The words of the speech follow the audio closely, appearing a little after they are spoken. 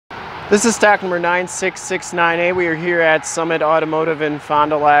This is stock number 9669A. We are here at Summit Automotive in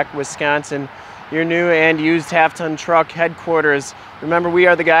Fond du Lac, Wisconsin, your new and used half-ton truck headquarters. Remember, we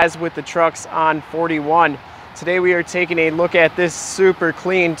are the guys with the trucks on 41. Today we are taking a look at this super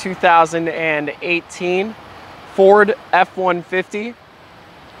clean 2018 Ford F150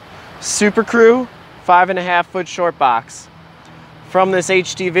 Supercrew 5.5-foot short box. From this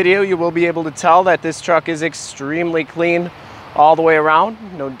HD video, you will be able to tell that this truck is extremely clean all the way around.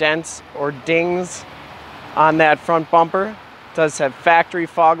 No dents or dings on that front bumper. It does have factory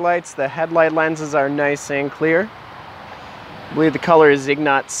fog lights. The headlight lenses are nice and clear. I believe the color is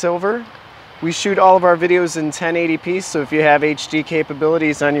Ignot silver. We shoot all of our videos in 1080p, so if you have HD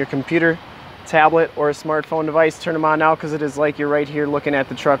capabilities on your computer, tablet, or a smartphone device, turn them on now because it is like you're right here looking at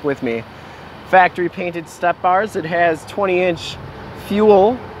the truck with me. Factory painted step bars. It has 20-inch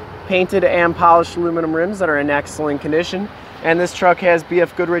fuel painted and polished aluminum rims that are in excellent condition. And this truck has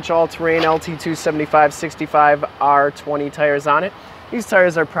BF Goodrich all-terrain LT275/65 R20 tires on it. These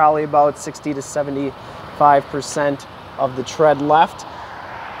tires are probably about 60 to 75% of the tread left.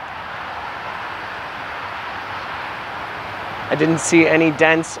 I didn't see any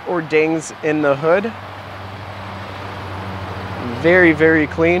dents or dings in the hood. Very, very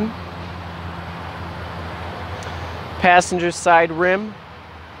clean. Passenger side rim,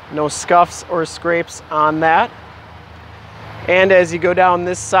 no scuffs or scrapes on that. And as you go down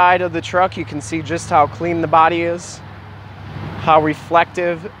this side of the truck, you can see just how clean the body is, how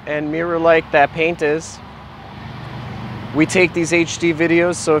reflective and mirror-like that paint is. We take these HD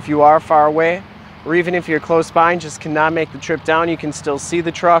videos, so if you are far away, or even if you're close by and just cannot make the trip down, you can still see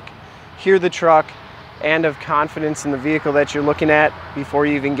the truck, hear the truck, and have confidence in the vehicle that you're looking at before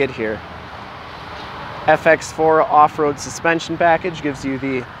you even get here. FX4 off-road suspension package gives you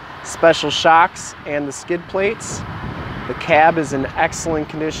the special shocks and the skid plates. The cab is in excellent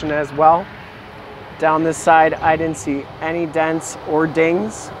condition as well. Down this side, I didn't see any dents or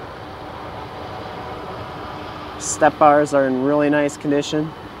dings. Step bars are in really nice condition.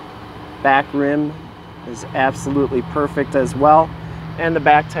 Back rim is absolutely perfect as well. And the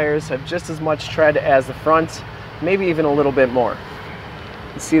back tires have just as much tread as the front, maybe even a little bit more.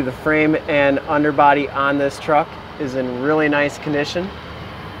 You see the frame and underbody on this truck is in really nice condition.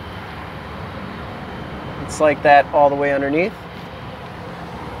 It's like that all the way underneath.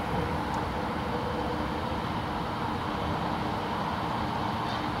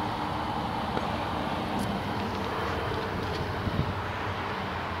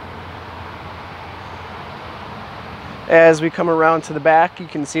 As we come around to the back, you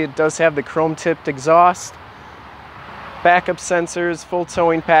can see it does have the chrome tipped exhaust, backup sensors, full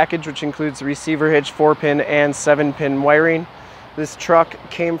towing package, which includes the receiver hitch, 4-pin and 7-pin wiring. This truck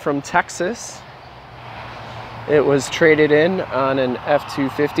came from Texas. It was traded in on an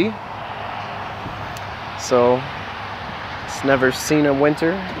F250, so it's never seen a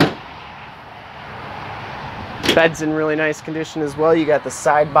winter. Bed's in really nice condition as well. You got the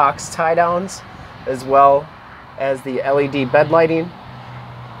side box tie downs as well as the LED bed lighting.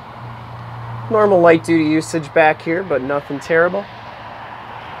 Normal light duty usage back here, but nothing terrible.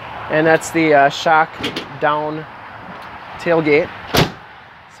 And that's the shock down tailgate,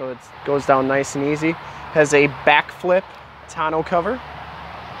 so it goes down nice and easy. Has a backflip tonneau cover.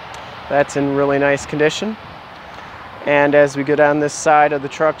 That's in really nice condition. And as we go down this side of the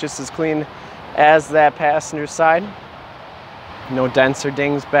truck, just as clean as that passenger side. No dents or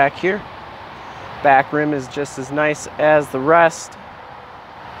dings back here. Back rim is just as nice as the rest.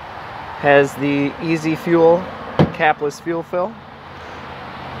 Has the easy fuel, capless fuel fill.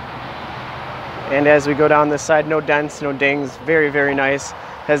 And as we go down this side, no dents, no dings, very, very nice.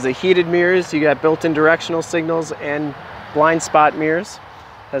 Has the heated mirrors, you got built-in directional signals and blind spot mirrors.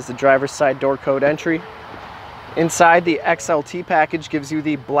 Has the driver's side door code entry. Inside, the XLT package gives you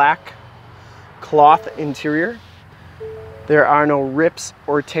the black cloth interior. There are no rips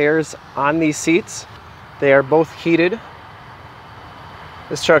or tears on these seats. They are both heated.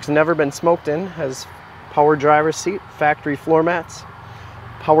 This truck's never been smoked in. Has power driver's seat, factory floor mats,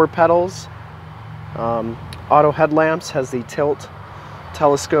 power pedals, auto headlamps, has the tilt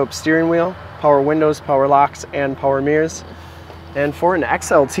telescope steering wheel, power windows, power locks, and power mirrors. And for an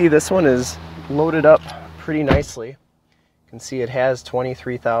XLT, this one is loaded up pretty nicely. You can see it has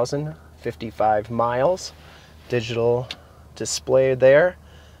 23,055 miles. Digital display there.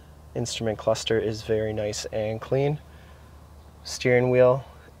 Instrument cluster is very nice and clean. Steering wheel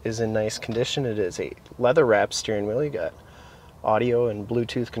is in nice condition. It is a leather wrapped steering wheel. You got audio and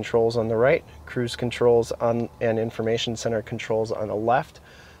Bluetooth controls on the right, cruise controls on and information center controls on the left.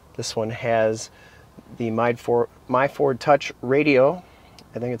 This one has the MyFord Touch radio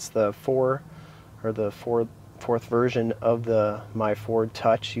I think it's the fourth version of the MyFord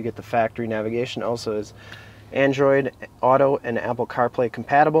Touch. You get the factory navigation. Also is Android Auto and Apple CarPlay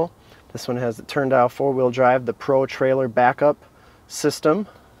compatible. This one has the turn dial 4-wheel drive, the Pro trailer backup system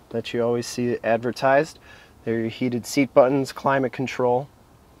that you always see advertised. There are your heated seat buttons, climate control,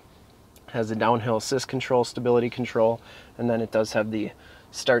 has a downhill assist control, stability control, and then it does have the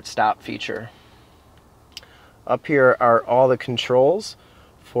start-stop feature. Up here are all the controls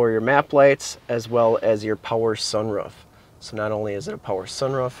for your map lights as well as your power sunroof. So not only is it a power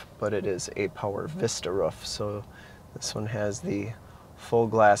sunroof, but it is a power Vista roof. So this one has the full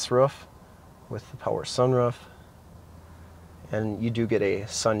glass roof with the power sunroof, and you do get a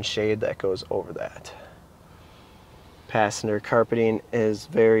sunshade that goes over that. Passenger carpeting is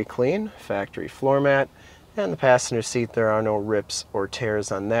very clean, factory floor mat, and the passenger seat, there are no rips or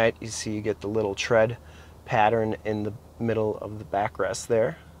tears on that. You see you get the little tread pattern in the middle of the backrest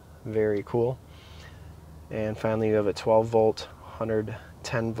there. Very cool. And finally you have a 12 volt,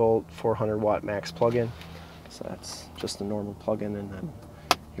 110 volt, 400 watt max plug-in. So that's just a normal plug-in, and then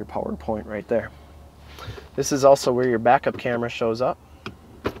your power point right there. This is also where your backup camera shows up.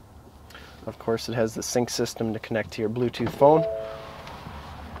 Of course, it has the sync system to connect to your Bluetooth phone.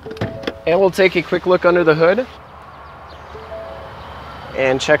 And we'll take a quick look under the hood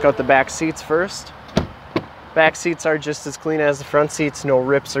and check out the back seats first. Back seats are just as clean as the front seats, no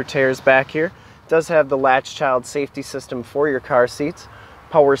rips or tears back here. It does have the latch child safety system for your car seats,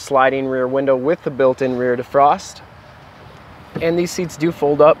 power sliding rear window with the built-in rear defrost. And these seats do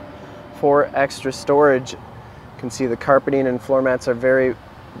fold up for extra storage. You can see the carpeting and floor mats are very,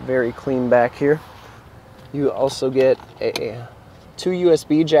 very clean back here. You also get two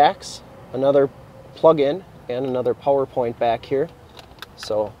USB jacks, another plug-in, and another power point back here.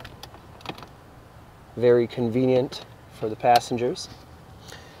 So very convenient for the passengers.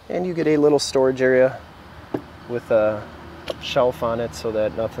 And you get a little storage area with a shelf on it so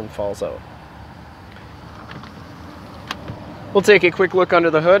that nothing falls out. We'll take a quick look under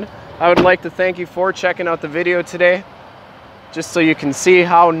the hood. I would like to thank you for checking out the video today, just so you can see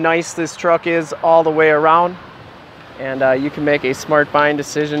how nice this truck is all the way around, and you can make a smart buying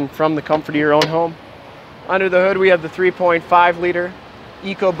decision from the comfort of your own home. Under the hood we have the 3.5 liter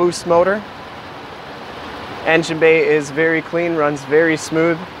Ecoboost motor. Engine bay is very clean, runs very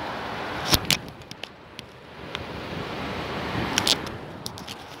smooth.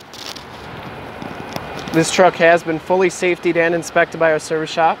 This truck has been fully safetied and inspected by our service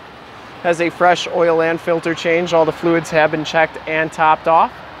shop. Has a fresh oil and filter change. All the fluids have been checked and topped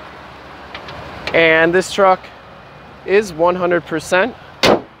off. And this truck is 100%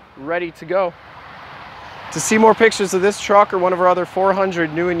 ready to go. To see more pictures of this truck or one of our other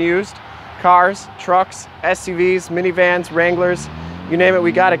 400 new and used cars, trucks, SUVs, minivans, Wranglers, you name it,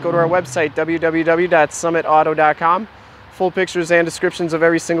 we got it. Go to our website, www.summitauto.com. Full pictures and descriptions of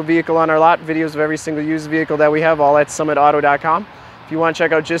every single vehicle on our lot, videos of every single used vehicle that we have, all at summitauto.com. If you want to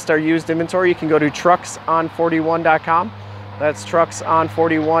check out just our used inventory, you can go to truckson41.com. That's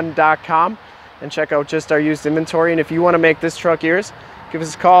truckson41.com, and check out just our used inventory. And if you want to make this truck yours, give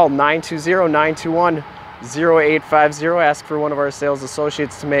us a call, 920-921-0850. Ask for one of our sales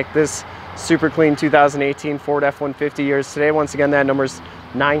associates to make this super clean 2018 Ford F-150 yours today. Once again, that number is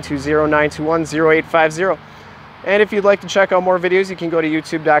 920-921-0850. And if you'd like to check out more videos, you can go to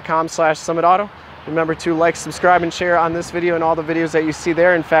youtube.com/summitauto. Remember to like, subscribe, and share on this video and all the videos that you see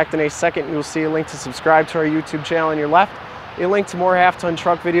there. In fact, in a second, you'll see a link to subscribe to our YouTube channel on your left, a link to more half-ton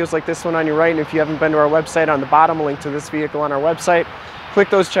truck videos like this one on your right, and if you haven't been to our website, on the bottom, a link to this vehicle on our website.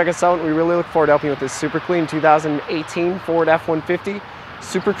 Click those, check us out, and we really look forward to helping you with this super clean 2018 Ford F-150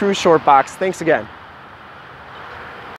 Supercrew Shortbox. Thanks again.